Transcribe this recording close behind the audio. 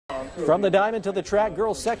From the diamond to the track,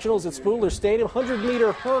 girls sectionals at Spooler Stadium,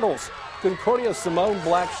 100-meter hurdles. Concordia Simone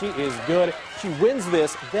Black, she is good. She wins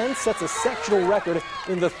this, then sets a sectional record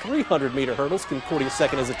in the 300-meter hurdles. Concordia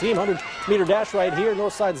second as a team. 100-meter dash right here.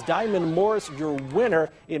 Northside's Diamond Morris, your winner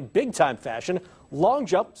in big-time fashion. Long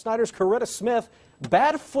jump, Snyder's Coretta Smith,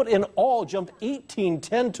 bad foot and all, jumped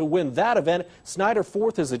 18.10 to win that event. Snyder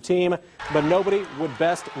fourth as a team, but nobody would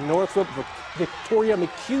best Northrop. Victoria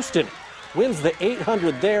McHouston wins the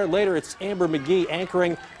 800 there. Later, it's Amber McGee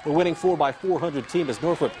anchoring the winning 4x400 team as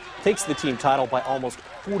Northrop takes the team title by almost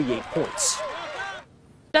 48 points.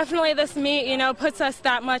 Definitely this meet, puts us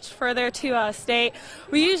that much further to state.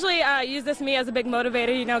 We usually use this meet as a big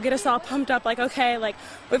motivator, get us all pumped up, like, okay, like,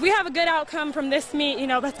 if we have a good outcome from this meet,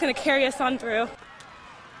 that's going to carry us on through.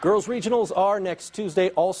 Girls regionals are next Tuesday,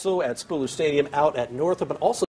 also at Spooler Stadium out at Northrop, and also